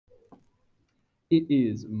It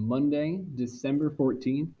is Monday, December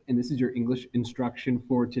 14th, and this is your English instruction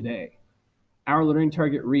for today. Our learning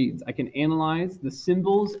target reads, I can analyze the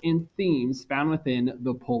symbols and themes found within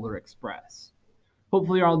the Polar Express.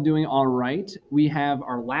 Hopefully you're all doing all right. We have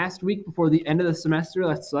our last week before the end of the semester,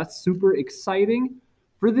 so that's super exciting.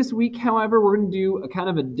 For this week, however, we're going to do a kind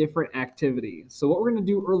of a different activity. So what we're going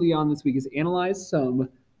to do early on this week is analyze some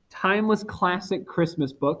timeless classic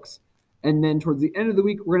Christmas books. And then towards the end of the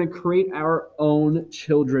week, we're going to create our own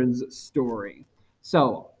children's story.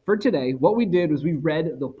 So for today, what we did was we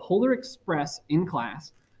read the Polar Express in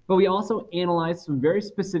class, but we also analyzed some very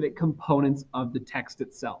specific components of the text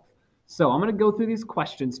itself. So I'm going to go through these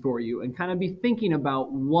questions for you and kind of be thinking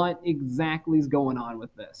about what exactly is going on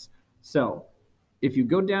with this. So if you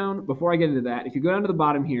go down, before I get into that, if you go down to the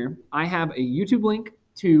bottom here, I have a YouTube link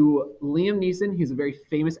to Liam Neeson. He's a very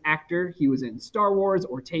famous actor. He was in Star Wars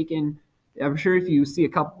or Taken. I'm sure if you see a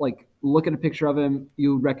couple, like look at a picture of him,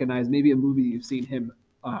 you'll recognize maybe a movie you've seen him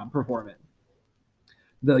perform in.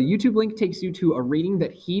 The YouTube link takes you to a reading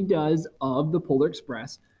that he does of the Polar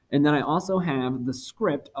Express. And then I also have the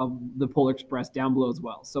script of the Polar Express down below as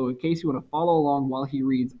well. So in case you want to follow along while he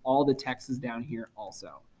reads, all the text is down here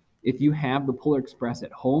also. If you have the Polar Express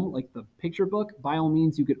at home, like the picture book, by all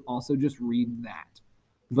means, you could also just read that.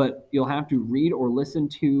 But you'll have to read or listen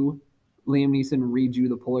to Liam Neeson read you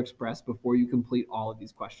the Polar Express before you complete all of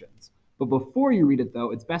these questions. But before you read it,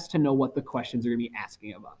 though, it's best to know what the questions are going to be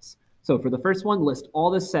asking of us. So for the first one, list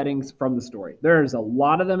all the settings from the story. There's a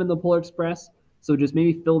lot of them in the Polar Express, so just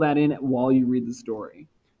maybe fill that in while you read the story.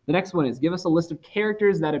 The next one is give us a list of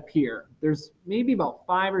characters that appear. There's maybe about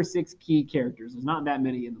 5 or 6 key characters. There's not that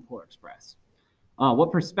many in the Polar Express.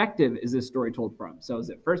 What perspective is this story told from? So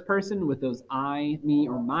is it first person with those I, me,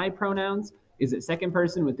 or my pronouns? Is it second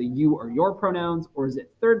person with the you or your pronouns? Or is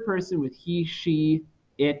it third person with he, she,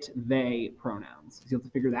 it, they pronouns? So you have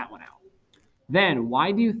to figure that one out. Then,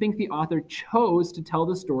 why do you think the author chose to tell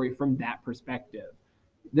the story from that perspective?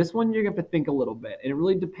 This one you're going to have to think a little bit, and it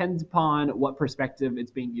really depends upon what perspective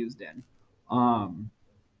it's being used in.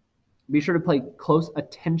 Be sure to pay close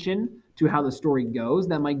attention to how the story goes.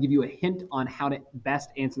 That might give you a hint on how to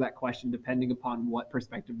best answer that question depending upon what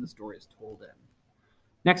perspective the story is told in.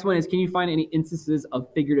 Next one is, can you find any instances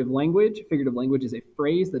of figurative language? Figurative language is a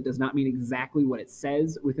phrase that does not mean exactly what it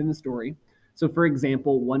says within the story. So for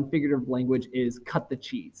example, one figurative language is cut the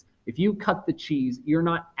cheese. If you cut the cheese, you're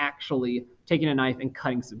not actually taking a knife and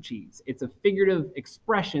cutting some cheese. It's a figurative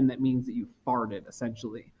expression that means that you farted,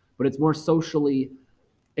 essentially. But it's more socially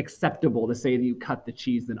acceptable to say that you cut the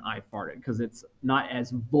cheese than I farted because it's not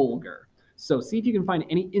as vulgar. So see if you can find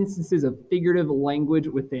any instances of figurative language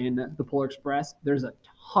within the Polar Express. There's a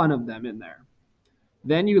ton of them in there.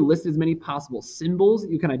 Then you list as many possible symbols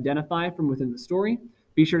you can identify from within the story.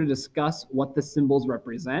 Be sure to discuss what the symbols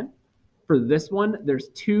represent. For this one, there's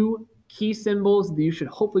 2 key symbols that you should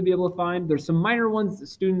hopefully be able to find. There's some minor ones that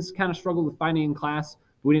students kind of struggle with finding in class.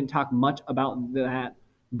 We didn't talk much about that,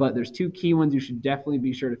 but there's 2 key ones you should definitely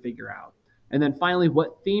be sure to figure out. And then finally,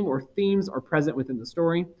 what theme or themes are present within the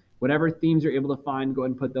story. Whatever themes you're able to find, go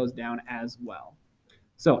ahead and put those down as well.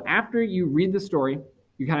 So after you read the story,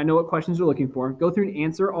 you kind of know what questions you're looking for. Go through and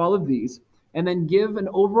answer all of these, and then give an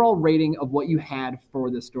overall rating of what you had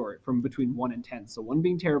for the story from between 1 and 10. So 1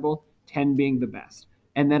 being terrible, 10 being the best.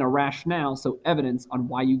 And then a rationale, so evidence on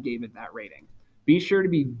why you gave it that rating. Be sure to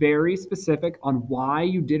be very specific on why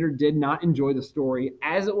you did or did not enjoy the story,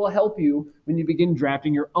 as it will help you when you begin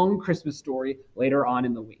drafting your own Christmas story later on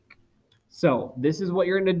in the week. So this is what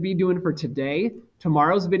you're going to be doing for today.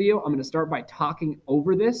 Tomorrow's video, I'm going to start by talking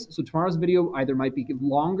over this. So tomorrow's video either might be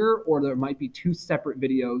longer or there might be 2 separate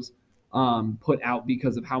videos put out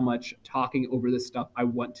because of how much talking over this stuff I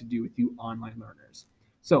want to do with you online learners.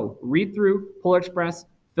 So read through Polar Express,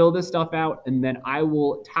 fill this stuff out, and then I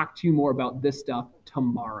will talk to you more about this stuff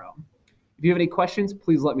tomorrow. If you have any questions,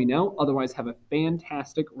 please let me know. Otherwise, have a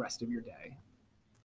fantastic rest of your day.